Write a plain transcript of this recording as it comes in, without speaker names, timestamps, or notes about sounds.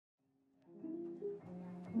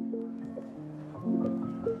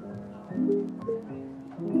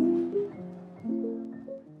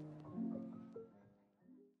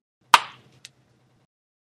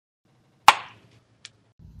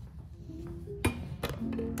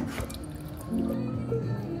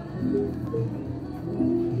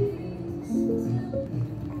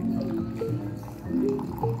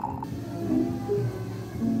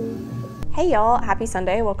Hey y'all, happy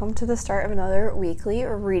Sunday. Welcome to the start of another weekly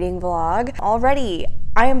reading vlog. Already,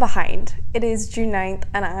 I am behind. It is June 9th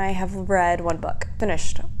and I have read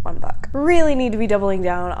finished one book. Really need to be doubling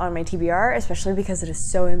down on my TBR, especially because it is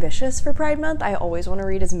so ambitious for Pride Month. I always want to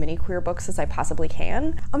read as many queer books as I possibly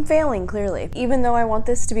can. I'm failing, clearly. Even though I want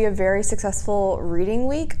this to be a very successful reading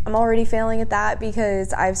week, I'm already failing at that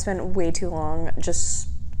because I've spent way too long just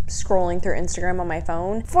scrolling through Instagram on my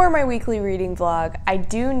phone. For my weekly reading vlog, I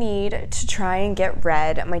do need to try and get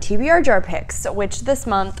read my TBR jar picks, which this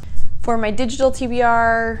month, for my digital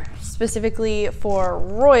TBR, specifically for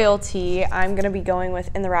royalty, I'm gonna be going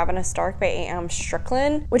with In the Ravenous Dark by A.M.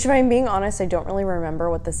 Strickland, which, if I'm being honest, I don't really remember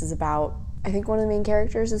what this is about. I think one of the main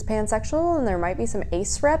characters is pansexual and there might be some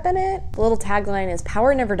ace rep in it. The little tagline is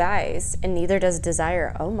 "Power never dies and neither does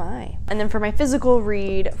desire." Oh my. And then for my physical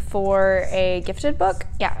read for a gifted book,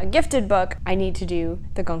 I need to do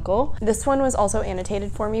The Guncle. This one was also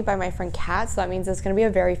annotated for me by my friend Kat, so that means it's gonna be a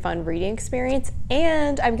very fun reading experience,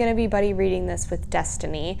 and I'm gonna be buddy reading this with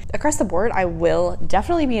Destiny. Across the board, I will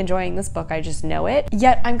definitely be enjoying this book, I just know it.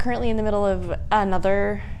 Yet I'm currently in the middle of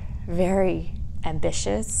another very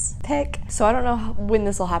ambitious pick, so I don't know when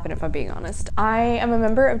this will happen, if I'm being honest. I am a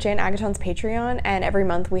member of Jane Agaton's Patreon, and every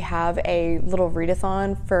month we have a little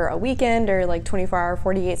readathon for a weekend or like 24-hour,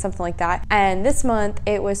 48, something like that. And this month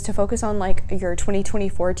it was to focus on like your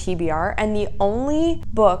 2024 TBR, and the only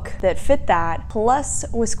book that fit that plus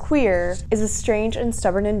was queer is A Strange and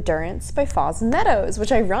Stubborn Endurance by Foz Meadows,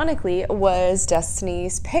 which ironically was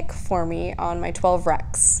Destiny's pick for me on my 12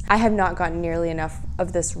 recs. I have not gotten nearly enough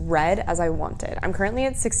of this read as I wanted. I'm currently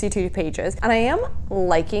at 62 pages and I am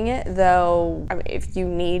liking it, though. I mean, if you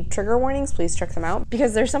need trigger warnings, please check them out,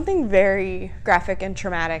 because there's something very graphic and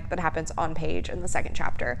traumatic that happens on page in the second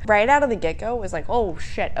chapter. Right out of the get-go, it was like, oh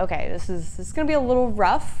shit, okay, this is gonna be a little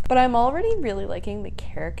rough, but I'm already really liking the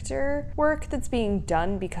character work that's being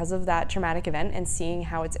done because of that traumatic event and seeing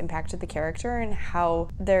how it's impacted the character and how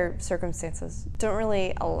their circumstances don't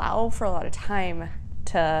really allow for a lot of time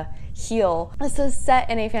to heal. This is set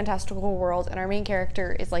in a fantastical world and our main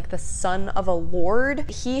character is like the son of a lord.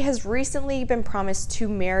 He has recently been promised to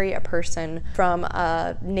marry a person from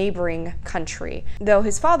a neighboring country, though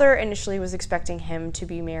his father initially was expecting him to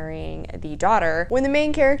be marrying the daughter. When the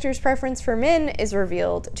main character's preference for men is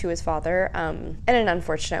revealed to his father in an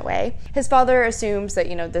unfortunate way, his father assumes that,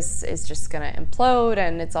 you know, this is just gonna implode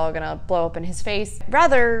and it's all gonna blow up in his face.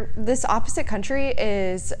 Rather, this opposite country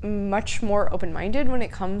is much more open-minded when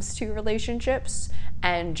it comes to relationships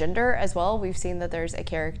and gender as well. We've seen that there's a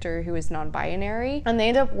character who is non-binary, and they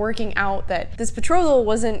end up working out that this betrothal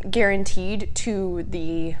wasn't guaranteed to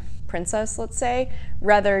the princess, let's say,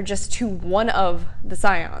 rather just to one of the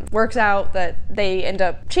scions. Works out that they end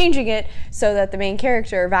up changing it so that the main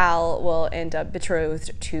character, Val, will end up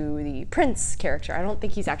betrothed to the prince character. I don't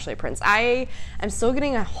think he's actually a prince. I am still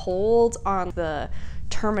getting a hold on the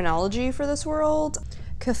terminology for this world.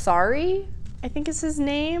 𝗖cie, I think is his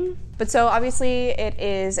name. But so obviously it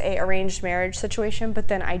is a arranged marriage situation, but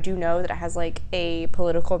then I do know that it has like a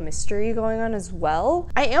political mystery going on as well.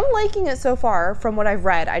 I am liking it so far from what I've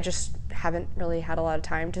read. I just haven't really had a lot of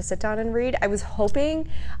time to sit down and read. I was hoping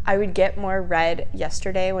I would get more read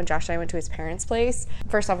yesterday when Josh and I went to his parents' place.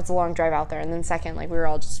 First off, it's a long drive out there, and then second, like, we were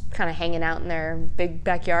all just kind of hanging out in their big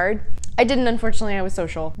backyard. I didn't, unfortunately. I was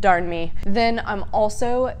social. Darn me. Then I'm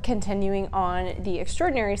also continuing on the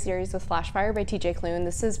Extraordinary series with Flashfire by TJ Klune.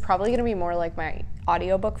 This is probably going to be more like my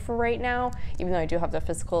audiobook for right now, even though I do have the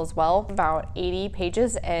physical as well. About 80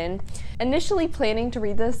 pages in. Initially planning to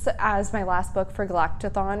read this as my last book for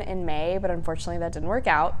Galactathon in May, but unfortunately that didn't work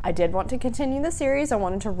out. I did want to continue the series. I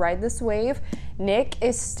wanted to ride this wave. Nick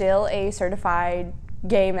is still a certified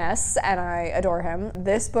gay mess and I adore him.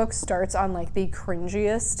 This book starts on like the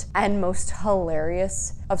cringiest and most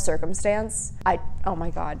hilarious of circumstance. Oh my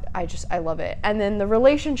god, I love it. And then the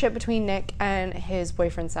relationship between Nick and his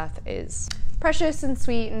boyfriend Seth is precious and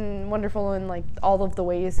sweet and wonderful in like all of the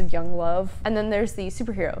ways of young love. And then there's the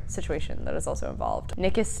superhero situation that is also involved.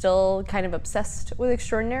 Nick is still kind of obsessed with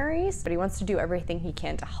extraordinaries, but he wants to do everything he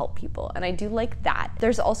can to help people, and I do like that.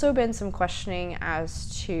 There's also been some questioning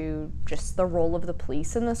as to just the role of the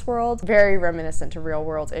police in this world, very reminiscent to real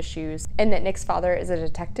world issues, and that Nick's father is a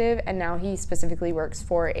detective and now he specifically works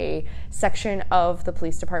for a section of the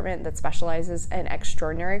police department that specializes in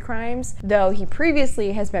extraordinary crimes, though he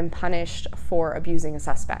previously has been punished for abusing a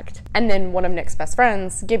suspect. And then one of Nick's best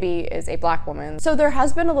friends, Gibby, is a black woman. So there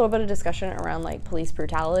has been a little bit of discussion around like police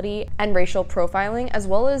brutality and racial profiling, as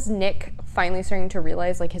well as Nick finally starting to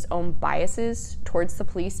realize like his own biases towards the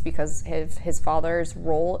police because of his father's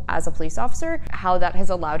role as a police officer, how that has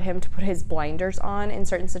allowed him to put his blinders on in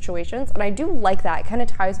certain situations. And I do like that. It kind of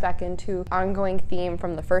ties back into ongoing theme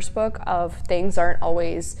from the first book of things aren't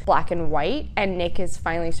always black and white, and Nick is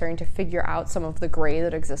finally starting to figure out some of the gray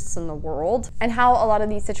that exists in the world, and how a lot of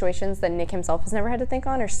these situations that Nick himself has never had to think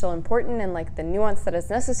on are still important, and like the nuance that is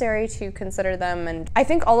necessary to consider them. And I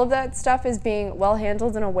think all of that stuff is being well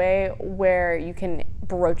handled in a way where you can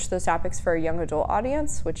broach those topics for a young adult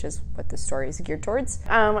audience, which is what this story is geared towards.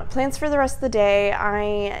 Plans for the rest of the day.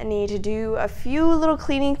 I need to do a few little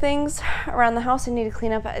cleaning things around the house. I need to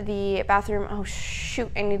clean up the bathroom. Oh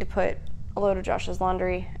shoot, I need to put a load of Josh's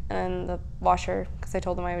laundry in the washer because I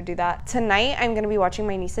told him I would do that. Tonight I'm going to be watching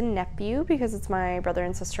my niece and nephew because it's my brother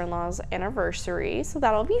and sister-in-law's anniversary, so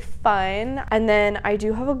that'll be fun. And then I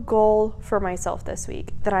do have a goal for myself this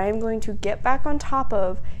week that I am going to get back on top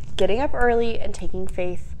of getting up early and taking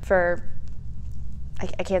Faith for,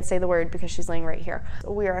 I can't say the word because she's laying right here.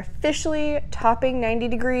 We are officially topping 90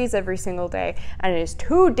 degrees every single day, and it is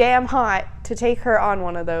too damn hot to take her on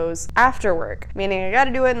one of those after work, meaning I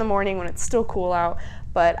gotta do it in the morning when it's still cool out.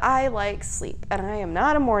 But I like sleep, and I am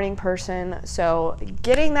not a morning person, so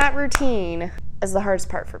getting that routine is the hardest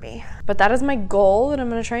part for me. But that is my goal that I'm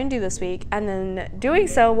gonna try and do this week, and then doing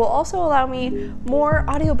so will also allow me more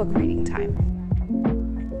audiobook reading time.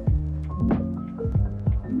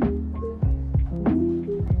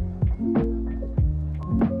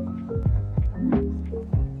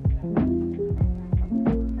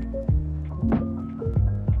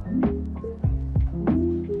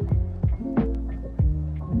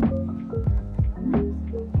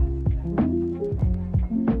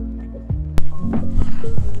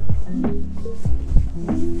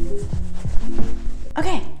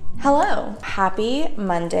 Okay, hello. Happy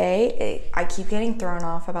Monday. I keep getting thrown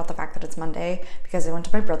off about the fact that it's Monday because I went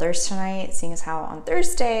to my brother's tonight, seeing as how on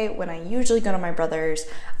Thursday, when I usually go to my brother's,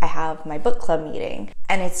 I have my book club meeting.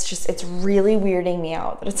 And it's really weirding me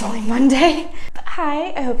out that it's only Monday. But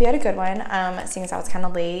hi, I hope you had a good one. Seeing as how it's kind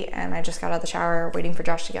of late and I just got out of the shower waiting for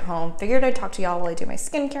Josh to get home. Figured I'd talk to y'all while I do my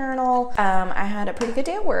skincare and all. I had a pretty good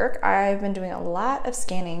day at work. I've been doing a lot of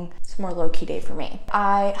scanning. It's a more low-key day for me.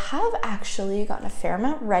 I have actually gotten a fair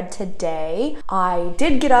amount read today. I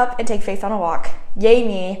did get up and take Faith on a walk. Yay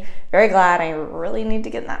me. Very glad. I really need to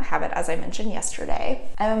get in that habit, as I mentioned yesterday.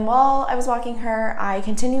 And while I was walking her, I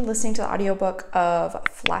continued listening to the audiobook of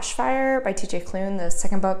Flashfire by TJ Klune, the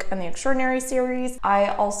second book in the Extraordinary series. I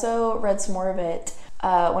also read some more of it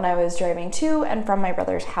when I was driving to and from my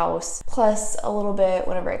brother's house, plus a little bit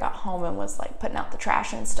whenever I got home and was like putting out the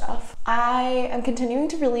trash and stuff. I am continuing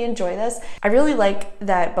to really enjoy this. I really like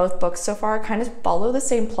that both books so far kind of follow the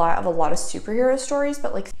same plot of a lot of superhero stories,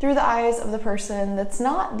 but like through the eyes of the person that's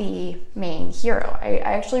not the main hero. I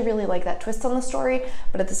actually really like that twist on the story,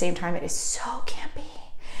 but at the same time it is so campy.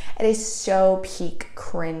 It is so peak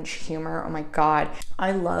cringe humor. Oh my god.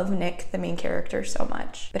 I love Nick, the main character, so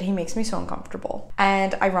much, but he makes me so uncomfortable.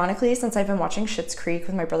 And ironically, since I've been watching Schitt's Creek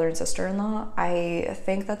with my brother and sister-in-law, I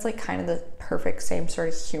think that's like kind of the perfect same sort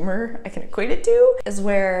of humor I can equate it to, is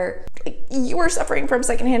where like, you are suffering from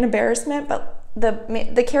secondhand embarrassment, but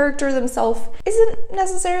the character themselves isn't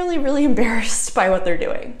necessarily really embarrassed by what they're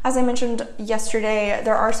doing. As I mentioned yesterday,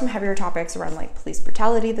 there are some heavier topics around like police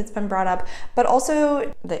brutality that's been brought up, but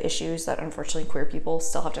also the issues that unfortunately queer people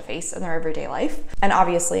still have to face in their everyday life. And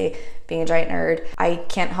obviously, being a giant nerd, I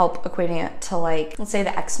can't help equating it to like, let's say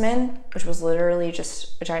the X-Men, which was literally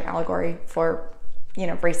just a giant allegory for, you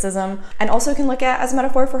know, racism, and also can look at as a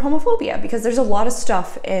metaphor for homophobia, because there's a lot of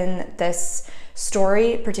stuff in this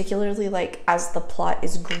story, particularly like as the plot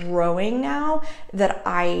is growing now, that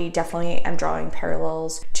I definitely am drawing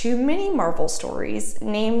parallels to many Marvel stories,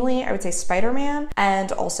 namely I would say Spider-Man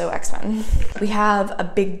and also X-Men. We have a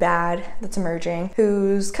big bad that's emerging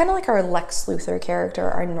who's kind of like our Lex Luthor character,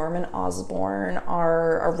 our Norman Osborn,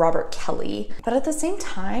 our Robert Kelly, but at the same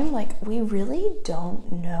time, like, we really don't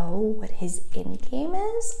know what his end game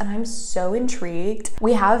is, and I'm so intrigued.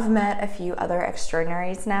 We have met a few other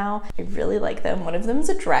extraordinaries now. I really like them. One of them is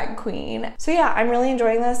a drag queen. So yeah, I'm really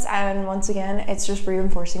enjoying this, and once again, it's just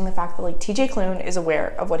reinforcing the fact that like TJ Klune is aware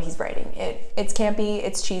of what he's writing. It's campy,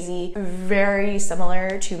 it's cheesy, very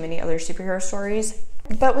similar to many other superhero stories,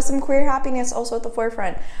 but with some queer happiness also at the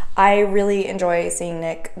forefront. I really enjoy seeing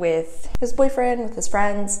Nick with his boyfriend, with his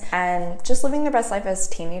friends, and just living their best life as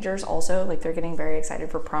teenagers also. Like, they're getting very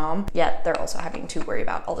excited for prom, yet they're also having to worry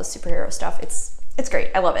about all the superhero stuff. It's It's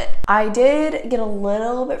great. I love it. I did get a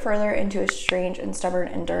little bit further into A Strange and Stubborn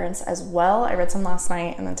Endurance as well. I read some last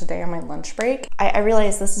night and then today on my lunch break. I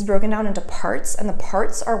realized this is broken down into parts, and the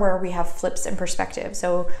parts are where we have flips in perspective.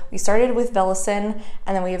 So we started with 𝗖cie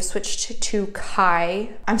and then we have switched to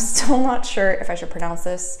𝗖cie. I'm still not sure if I should pronounce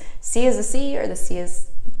this C as a C or the C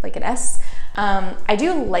as like an S. I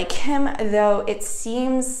do like him, though it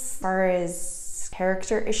seems, as far as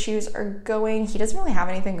character issues are going, he doesn't really have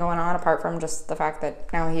anything going on apart from just the fact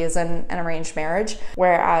that now he is in an arranged marriage,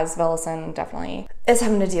 whereas 𝗖cie definitely is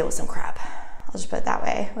having to deal with some crap. I'll just put it that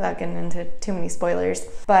way without getting into too many spoilers.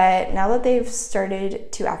 But now that they've started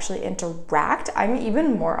to actually interact, I'm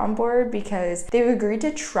even more on board because they've agreed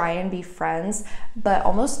to try and be friends, but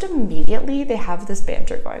almost immediately they have this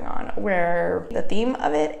banter going on where the theme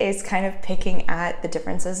of it is kind of picking at the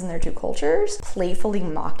differences in their two cultures, playfully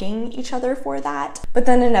mocking each other for that. But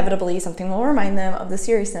then inevitably something will remind them of the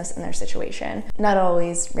seriousness in their situation. Not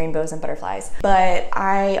always rainbows and butterflies. But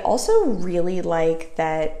I also really like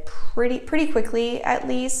that pretty quickly, at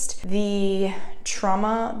least, the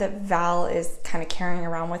trauma that Val is kind of carrying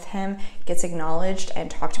around with him gets acknowledged and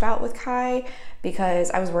talked about with 𝗖cie,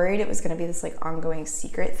 because I was worried it was going to be this like ongoing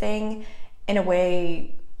secret thing in a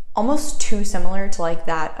way almost too similar to like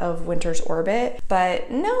that of Winter's Orbit.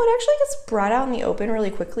 But no, it actually gets brought out in the open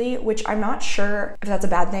really quickly, which I'm not sure if that's a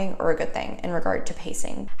bad thing or a good thing in regard to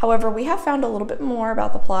pacing. However, we have found a little bit more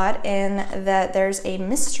about the plot in that there's a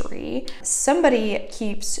mystery. Somebody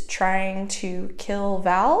keeps trying to kill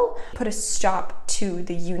Val, put a stop to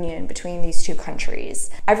the union between these two countries.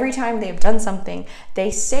 Every time they've done something,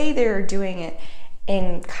 they say they're doing it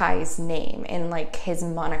in 𝗖cie's name, in like his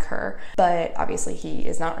moniker, but obviously he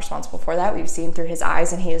is not responsible for that. We've seen through his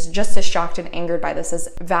eyes, and he is just as shocked and angered by this as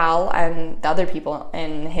Val and the other people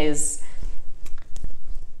in his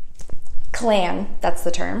clan, that's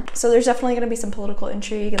the term. So there's definitely going to be some political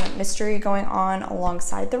intrigue and like mystery going on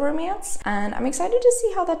alongside the romance, and I'm excited to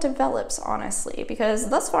see how that develops, honestly,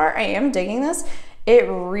 because thus far I am digging this. It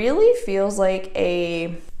really feels like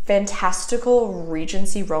a fantastical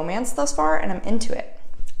Regency romance thus far, and I'm into it.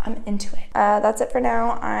 That's it for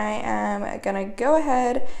now. I am gonna go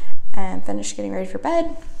ahead and finish getting ready for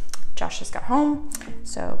bed. Josh just got home,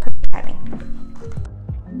 so perfect timing.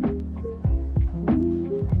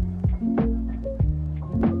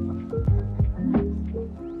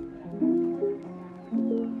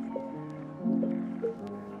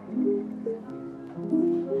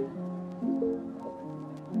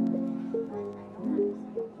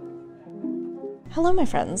 Hello my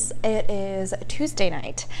friends, it is Tuesday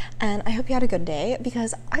night and I hope you had a good day,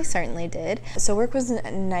 because I certainly did. So work was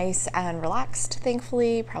nice and relaxed,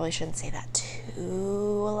 thankfully. Probably shouldn't say that too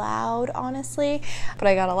loud, honestly, but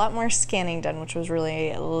I got a lot more scanning done, which was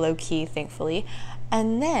really low-key, thankfully.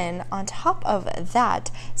 And then on top of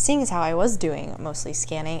that, seeing as how I was doing mostly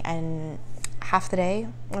scanning and half the day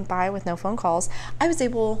went by with no phone calls, I was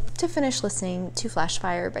able to finish listening to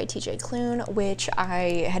Flashfire by TJ Klune, which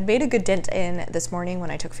I had made a good dent in this morning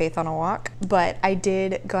when I took Faith on a walk, but I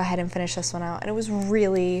did go ahead and finish this one out, and it was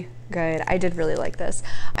really good. I did really like this.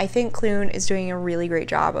 I think Klune is doing a really great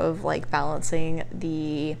job of like balancing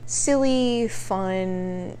the silly,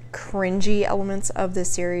 fun, cringy elements of this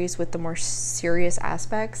series with the more serious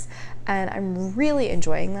aspects, and I'm really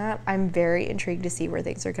enjoying that. I'm very intrigued to see where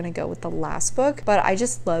things are going to go with the last book, but I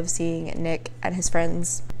just love seeing Nick and his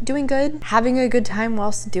friends doing good, having a good time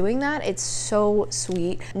whilst doing that. It's so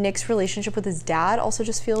sweet. Nick's relationship with his dad also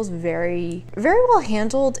just feels very well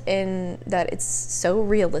handled, in that it's so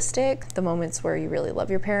realistic. The moments where you really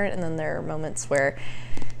love your parent, and then there are moments where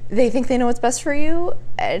they think they know what's best for you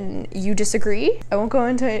and you disagree. I won't go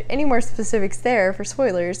into any more specifics there for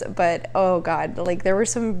spoilers, but oh god, like there were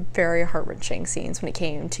some very heart-wrenching scenes when it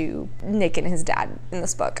came to Nick and his dad in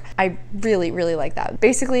this book. I really like that.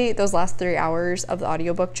 Basically, those last 3 hours of the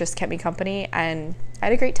audiobook just kept me company, and I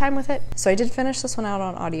had a great time with it. So I did finish this one out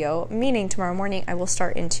on audio, meaning tomorrow morning I will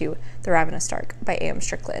start into The Ravenous Dark by A.M.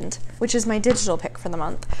 Strickland, which is my digital pick for the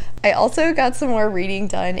month. I also got some more reading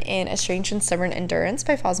done in A Strange and Stubborn Endurance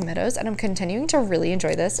by Foz Meadows, and I'm continuing to really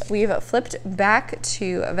enjoy this. We've flipped back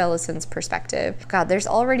to 𝗖cie's perspective. God, there's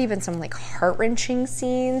already been some like heart-wrenching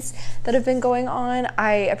scenes that have been going on.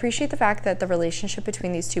 I appreciate the fact that the relationship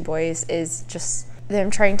between these two boys is just them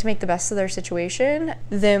trying to make the best of their situation,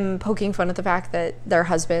 them poking fun at the fact that they're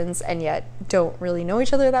husbands and yet don't really know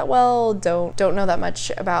each other that well, don't know that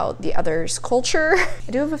much about the other's culture.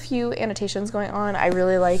 I do have a few annotations going on. I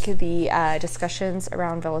really like the discussions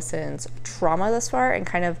around Velison's trauma thus far and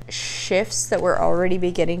kind of shifts that we're already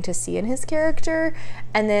beginning to see in his character.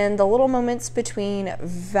 And then the little moments between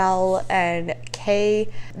Vel and Kay,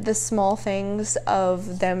 the small things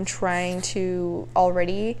of them trying to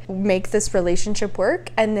already make this relationship work.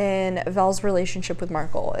 And then Vel's relationship with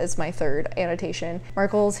Markle is my third annotation.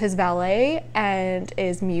 Markle's his valet and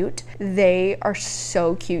is mute. They are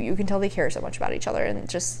so cute. You can tell they care so much about each other and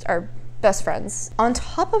just are best friends. On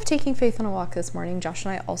top of taking Faith on a walk this morning, Josh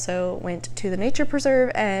and I also went to the nature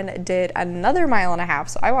preserve and did another 1.5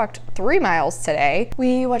 miles. So I walked 3 miles today.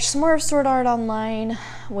 We watched some more of Sword Art Online,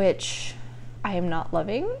 which I am not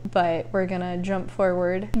loving, but we're gonna jump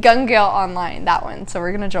forward. Gun Gale Online, that one. So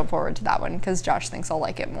we're gonna jump forward to that one because Josh thinks I'll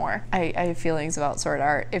like it more. I have feelings about Sword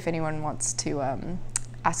Art. If anyone wants to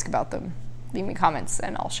ask about them, leave me comments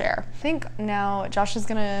and I'll share. I think now Josh is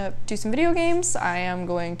gonna do some video games. I am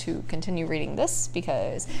going to continue reading this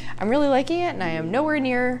because I'm really liking it and I am nowhere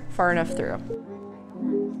near far enough through.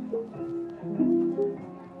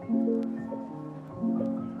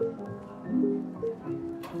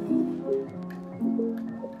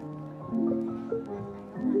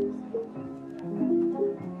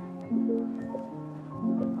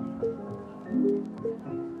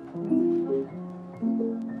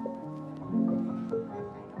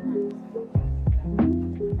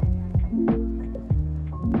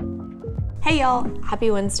 Hey y'all,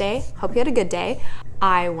 happy Wednesday. Hope you had a good day.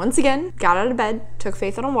 I once again got out of bed, took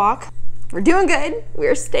Faith on a walk. We're doing good.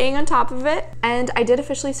 We're staying on top of it. And I did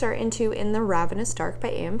officially start into In the Ravenous Dark by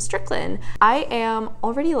A.M. Strickland. I am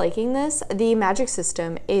already liking this. The magic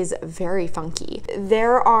system is very funky.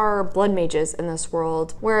 There are blood mages in this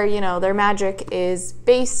world where, you know, their magic is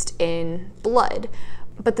based in blood.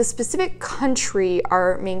 But the specific country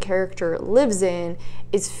our main character lives in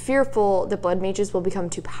is fearful that blood mages will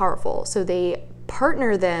become too powerful. So they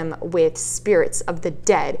partner them with spirits of the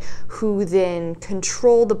dead who then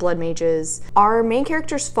control the blood mages. Our main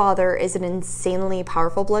character's father is an insanely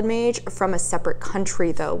powerful blood mage from a separate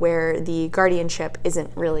country though, where the guardianship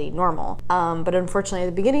isn't really normal. But unfortunately at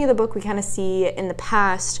the beginning of the book we kind of see in the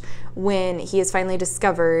past when he is finally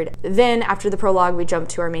discovered. Then after the prologue we jump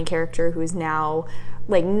to our main character who is now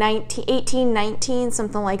like 18, 19,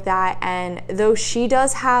 something like that. And though she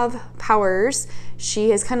does have powers, she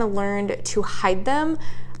has kind of learned to hide them,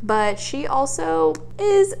 but she also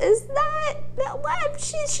is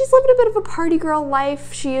she's living a bit of a party girl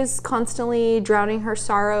life. She is constantly drowning her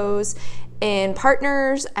sorrows in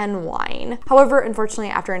partners and wine. However, unfortunately,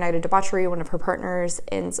 after a night of debauchery, one of her partners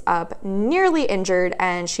ends up nearly injured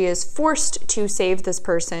and she is forced to save this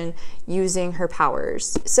person using her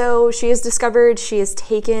powers. So she is discovered, she is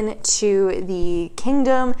taken to the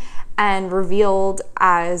kingdom and revealed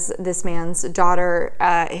as this man's daughter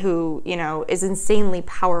who, you know, is insanely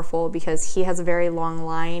powerful because he has a very long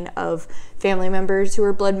line of family members who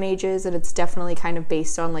are blood mages, and it's definitely kind of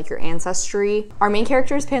based on like your ancestry. Our main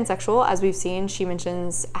character is pansexual, as we've seen. She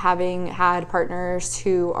mentions having had partners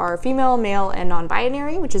who are female, male, and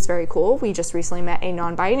non-binary, which is very cool. We just recently met a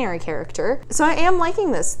non-binary character. So I am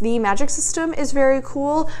liking this. The magic system is very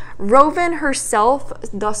cool. Roven herself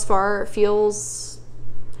thus far feels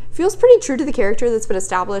pretty true to the character that's been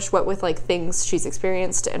established, what with like things she's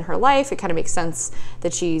experienced in her life. It kind of makes sense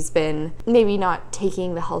that she's been maybe not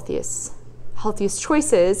taking the healthiest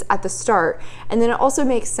choices at the start. And then it also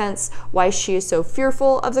makes sense why she is so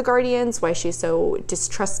fearful of the Guardians, why she's so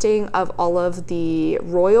distrusting of all of the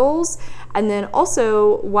royals, and then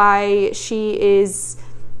also why she is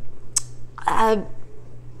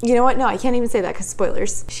you know what? No, I can't even say that because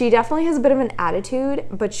spoilers. She definitely has a bit of an attitude,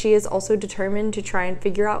 but she is also determined to try and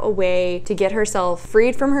figure out a way to get herself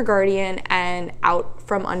freed from her guardian and out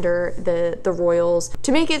from under the royals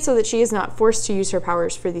to make it so that she is not forced to use her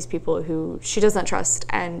powers for these people who she does not trust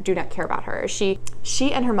and do not care about her. She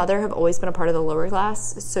and her mother have always been a part of the lower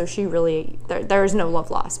class, so she really, there is no love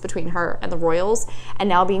lost between her and the royals, and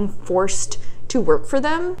now being forced to work for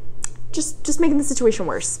them, just making the situation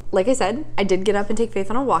worse. Like I said, I did get up and take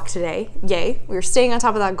Faith on a walk today. Yay, we were staying on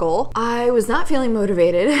top of that goal. I was not feeling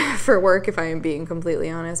motivated for work, if I am being completely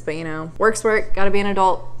honest, but you know, work's work, gotta be an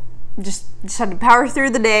adult. Just had to power through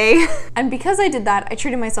the day. And because I did that, I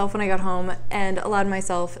treated myself when I got home and allowed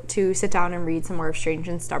myself to sit down and read some more of Strange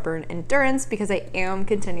and Stubborn Endurance because I am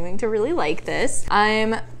continuing to really like this.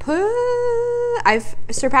 I'm I've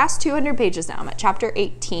surpassed 200 pages now. I'm at chapter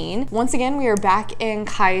 18. Once again, we are back in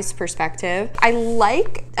𝗖ici's perspective. I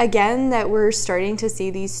like, again, that we're starting to see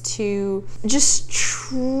these two just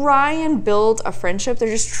try and build a friendship. They're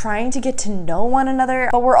just trying to get to know one another.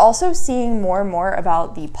 But we're also seeing more and more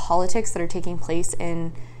about the politics that are taking place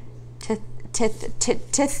in Tithina.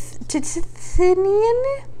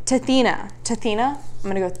 I'm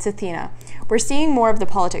gonna go with Tithina. We're seeing more of the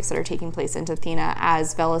politics that are taking place in Tithina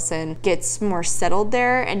as 𝗖cie gets more settled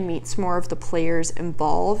there and meets more of the players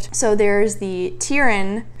involved. So there's the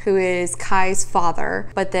𝗖cie, who is 𝗖ici's father,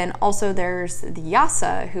 but then also there's the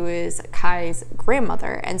𝗖cie, who is 𝗖ici's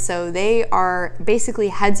grandmother. And so they are basically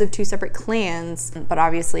heads of two separate clans, but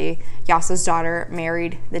obviously 𝗖cie's daughter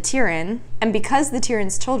married the 𝗖cie. And because the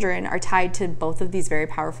𝗖cie's children are tied to both of these very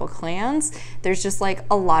powerful clans, there's just like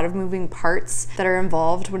a lot of moving parts that are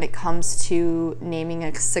involved when it comes to naming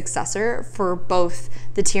a successor for both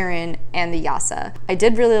the 𝗖cie and the 𝗖cie. I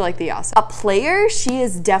did really like the 𝗖cie. A player, she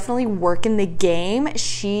is definitely working the game.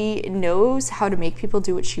 She knows how to make people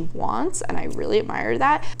do what she wants, and I really admire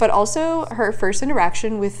that. But also her first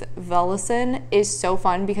interaction with 𝗖cie is so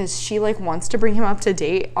fun because she like wants to bring him up to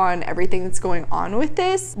date on everything that's going on with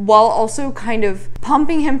this, while also kind of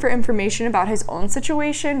pumping him for information about his own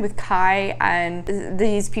situation with 𝗖ci and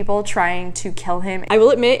these people trying to kill him. I will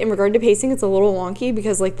admit, in regard to pacing, it's a little wonky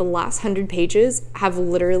because like the last 100 pages have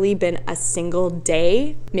literally been a single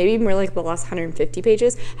day, maybe more like the last 150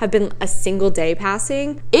 pages have been a single day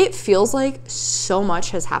passing. It feels like so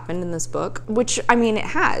much has happened in this book, which I mean it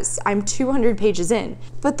has. I'm 200 pages in,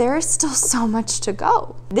 but there is still so much to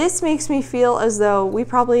go. This makes me feel as though we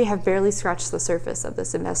probably have barely scratched the surface of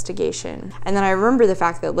this investigation. And then I remember the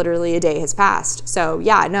fact that literally a day has passed. So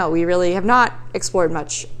yeah, no, we really have not explored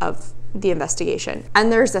much of the investigation.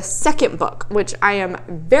 And there's a second book, which I am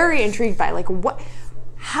very intrigued by. Like what?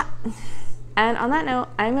 And on that note,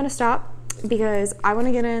 I'm gonna stop because I want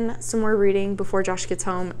to get in some more reading before Josh gets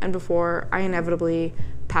home and before I inevitably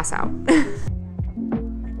pass out.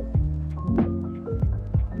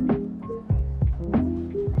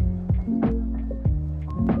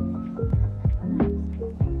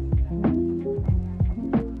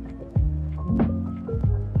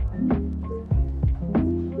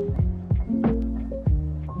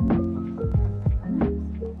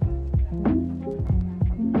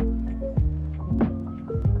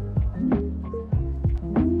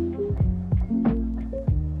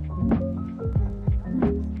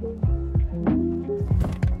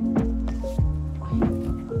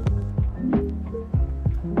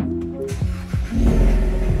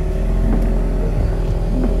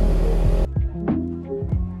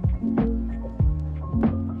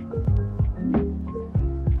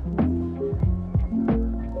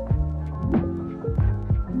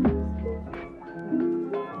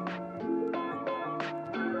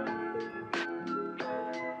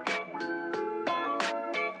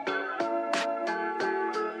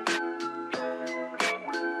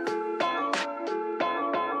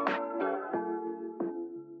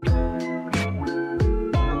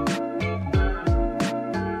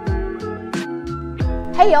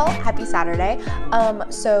 Hey y'all, happy Saturday.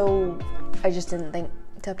 So I just didn't think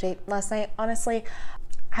to update last night, honestly.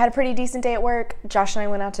 I had a pretty decent day at work. Josh and I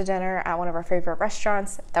went out to dinner at one of our favorite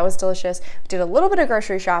restaurants. That was delicious. We did a little bit of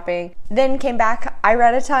grocery shopping, then came back. I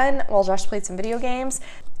read a ton while Josh played some video games.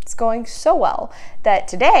 It's going so well that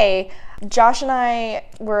today, Josh and I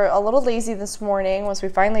were a little lazy this morning. Once we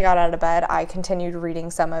finally got out of bed, I continued reading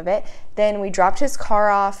some of it. Then we dropped his car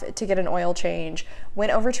off to get an oil change,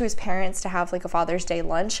 went over to his parents to have like a Father's Day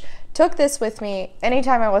lunch, took this with me.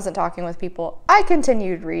 Anytime I wasn't talking with people, I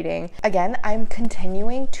continued reading. Again, I'm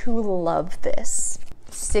continuing to love this.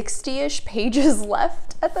 60-ish pages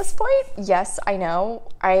left at this point. Yes, I know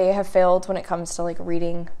I have failed when it comes to like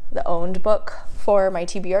reading the owned book for my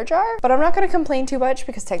TBR jar, but I'm not going to complain too much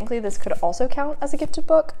because technically this could also count as a gifted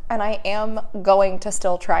book, and I am going to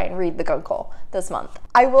still try and read the Guncle this month.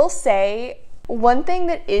 I will say one thing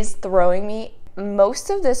that is throwing me, most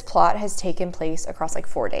of this plot has taken place across like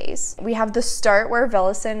 4 days. We have the start where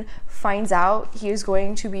𝗖cie finds out he is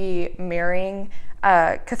going to be marrying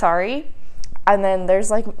𝗖cie. And then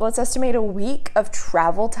there's like, let's estimate a week of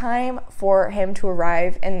travel time for him to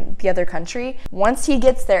arrive in the other country. Once he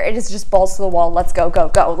gets there, it is just balls to the wall. Let's go, go,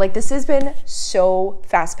 go. Like this has been so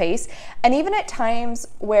fast paced. And even at times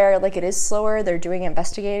where like it is slower, they're doing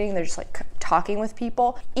investigating, they're just like talking with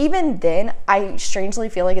people. Even then, I strangely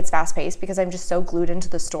feel like it's fast-paced because I'm just so glued into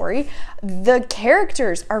the story. The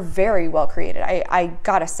characters are very well created, I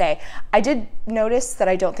gotta say. I did notice that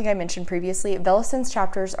I don't think I mentioned previously, Velison's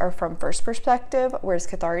chapters are from first perspective, whereas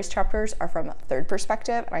𝗖ცი's chapters are from third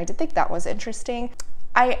perspective, and I did think that was interesting.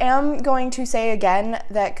 I am going to say again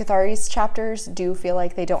that 𝗖ცი's chapters do feel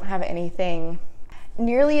like they don't have anything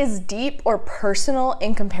nearly as deep or personal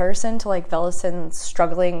in comparison to like Velison's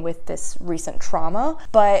struggling with this recent trauma.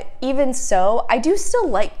 But even so, I do still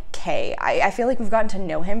like Kay. I feel like we've gotten to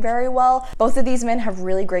know him very well. Both of these men have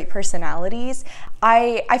really great personalities.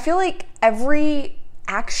 I feel like every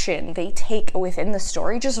action they take within the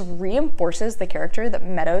story just reinforces the character that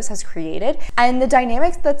Meadows has created and the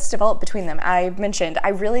dynamics that's developed between them. I've mentioned I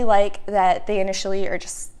really like that they initially are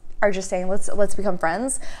just saying let's become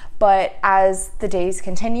friends, but as the days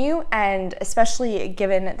continue, and especially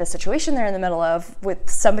given the situation they're in the middle of with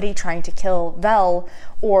somebody trying to kill Vel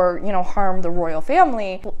or, you know, harm the royal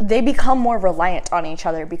family, they become more reliant on each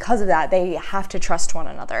other. Because of that, they have to trust one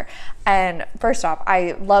another. And first off,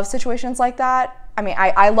 I love situations like that. I mean,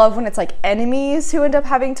 I love when it's like enemies who end up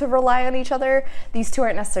having to rely on each other. These two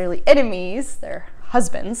aren't necessarily enemies, they're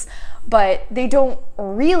husbands, but they don't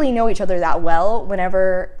really know each other that well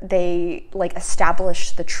whenever they like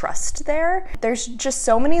establish the trust there. There's just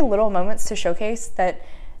so many little moments to showcase that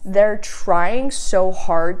they're trying so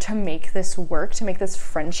hard to make this work, to make this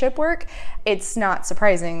friendship work. It's not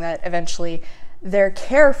surprising that eventually their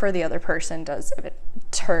care for the other person does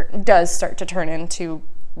start to turn into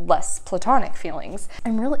less platonic feelings. I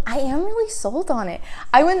am really sold on it.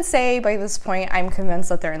 I wouldn't say by this point I'm convinced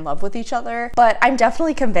that they're in love with each other, but I'm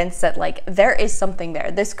definitely convinced that like there is something there.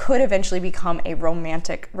 This could eventually become a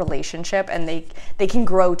romantic relationship and they can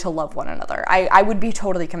grow to love one another. I would be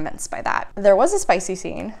totally convinced by that. There was a spicy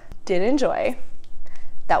scene. Did enjoy.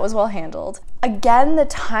 That was well handled. Again, the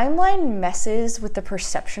timeline messes with the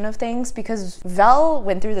perception of things because Vel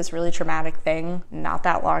went through this really traumatic thing not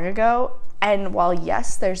that long ago. And while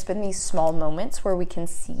yes, there's been these small moments where we can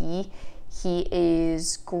see he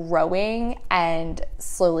is growing and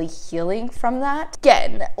slowly healing from that.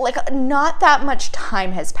 Again, like not that much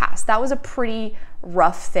time has passed. That was a pretty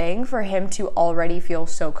rough thing for him to already feel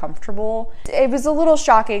so comfortable. It was a little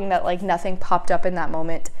shocking that like nothing popped up in that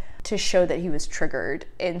moment to show that he was triggered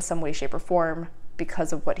in some way, shape, or form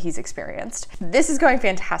because of what he's experienced. This is going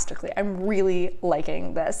fantastically. I'm really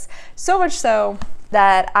liking this. So much so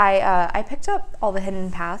that I picked up All the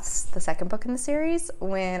Hidden Paths, the second book in the series,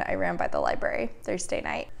 when I ran by the library Thursday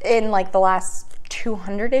night. In like the last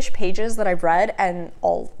 200-ish pages that I've read and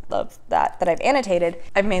all of that I've annotated,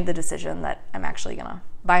 I've made the decision that I'm actually gonna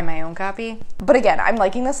buy my own copy. But again, I'm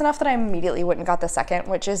liking this enough that I immediately went and got the second,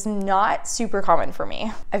 which is not super common for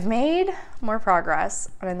me. I've made more progress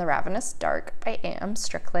on In the Ravenous Dark by A.M.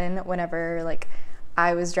 Strickland whenever like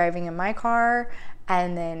I was driving in my car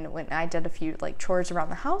and then when I did a few like chores around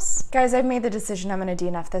the house. Guys, I've made the decision I'm gonna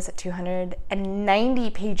DNF this at 290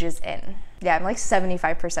 pages in. Yeah, I'm like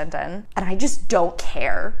 75% in and I just don't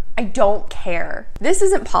care. I don't care. This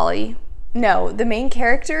isn't Polly. No, the main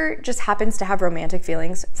character just happens to have romantic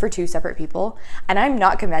feelings for two separate people, and I'm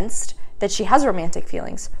not convinced that she has romantic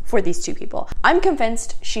feelings for these two people. I'm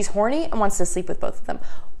convinced she's horny and wants to sleep with both of them.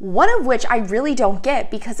 One of which I really don't get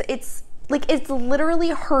because it's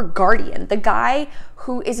literally her guardian, the guy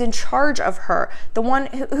who is in charge of her, the one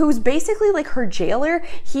who's basically like her jailer.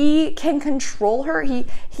 He can control her. He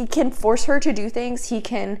can force her to do things. He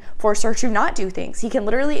can force her to not do things. He can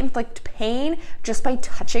literally inflict pain just by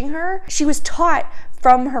touching her. She was taught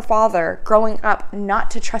from her father growing up not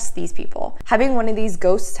to trust these people. Having one of these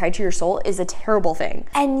ghosts tied to your soul is a terrible thing.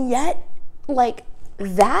 And yet, like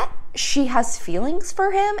that, she has feelings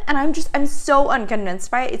for him, and I'm so unconvinced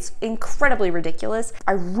by it. It's incredibly ridiculous.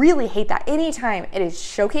 I really hate that. Anytime it is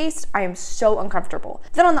showcased, I am so uncomfortable.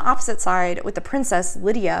 Then on the opposite side with the princess,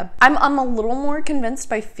 Lydia, I'm a little more convinced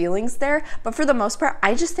by feelings there, but for the most part,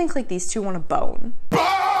 I just think like these two want to bone.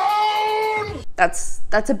 That's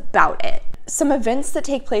about it. Some events that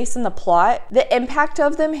take place in the plot, the impact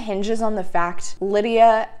of them hinges on the fact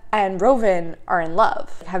Lydia and Rovin are in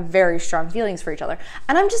love, have very strong feelings for each other.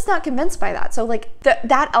 And I'm just not convinced by that. So like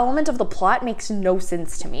that element of the plot makes no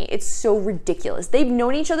sense to me. It's so ridiculous. They've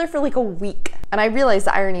known each other for like a week. And I realize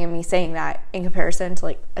the irony of me saying that in comparison to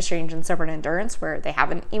like A Strange and Stubborn Endurance, where they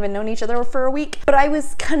haven't even known each other for a week. But I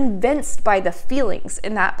was convinced by the feelings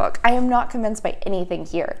in that book. I am not convinced by anything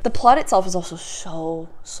here. The plot itself is also so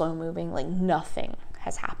slow moving, like nothing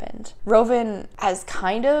has happened. Rovin has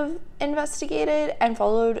kind of investigated and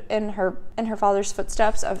followed in her father's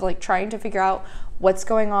footsteps of like trying to figure out what's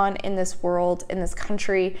going on in this world, in this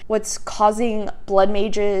country, what's causing blood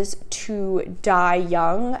mages to die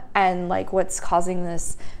young, and like what's causing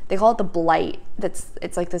this, they call it the blight,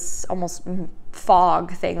 it's like this almost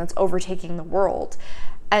fog thing that's overtaking the world.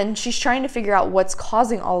 And she's trying to figure out what's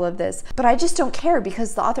causing all of this, but I just don't care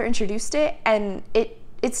because the author introduced it, and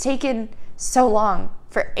it's taken so long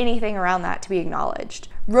for anything around that to be acknowledged.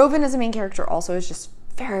 Rowan as a main character also is just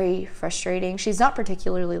very frustrating. She's not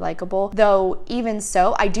particularly likable, though even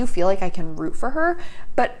so, I do feel like I can root for her,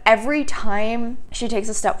 but every time she takes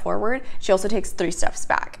a step forward, she also takes 3 steps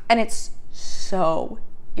back, and it's so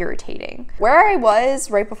irritating. Where I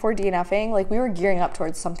was right before DNFing, like we were gearing up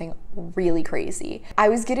towards something really crazy. I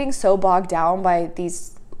was getting so bogged down by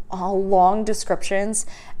these long descriptions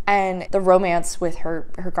and the romance with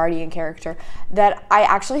her guardian character that I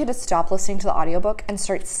actually had to stop listening to the audiobook and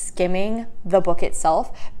start skimming the book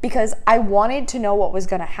itself because I wanted to know what was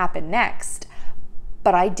going to happen next,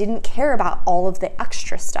 but I didn't care about all of the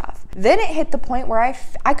extra stuff. Then it hit the point where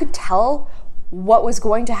I could tell what was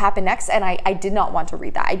going to happen next, and I did not want to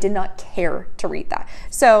read that. I did not care to read that.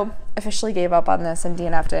 So officially gave up on this and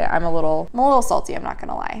DNF'd it. I'm a little salty, I'm not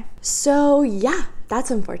gonna lie. So yeah, that's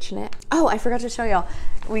unfortunate. Oh, I forgot to show y'all.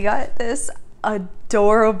 We got this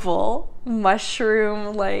adorable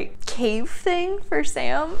mushroom like cave thing for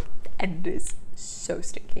Sam, and it is so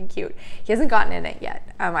stinking cute. He hasn't gotten in it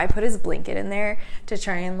yet. I put his blanket in there to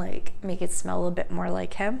try and like make it smell a bit more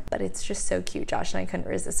like him, but it's just so cute. Josh and I couldn't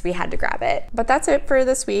resist. We had to grab it. But that's it for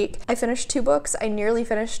this week. I finished 2 books. I nearly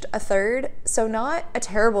finished a 3rd, so not a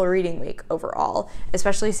terrible reading week overall,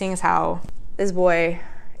 especially seeing as how this boy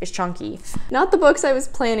is chunky. Not the books I was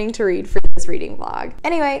planning to read for this reading vlog.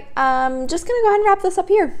 Anyway, just gonna go ahead and wrap this up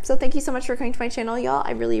here. So thank you so much for coming to my channel, y'all.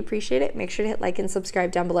 I really appreciate it. Make sure to hit like and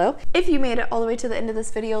subscribe down below. If you made it all the way to the end of this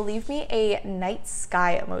video, leave me a night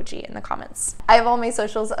sky emoji in the comments. I have all my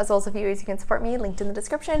socials as well as a few ways you can support me linked in the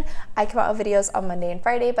description. I come out with videos on Monday and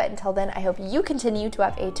Friday, but until then, I hope you continue to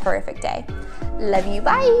have a terrific day. Love you,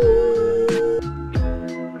 bye!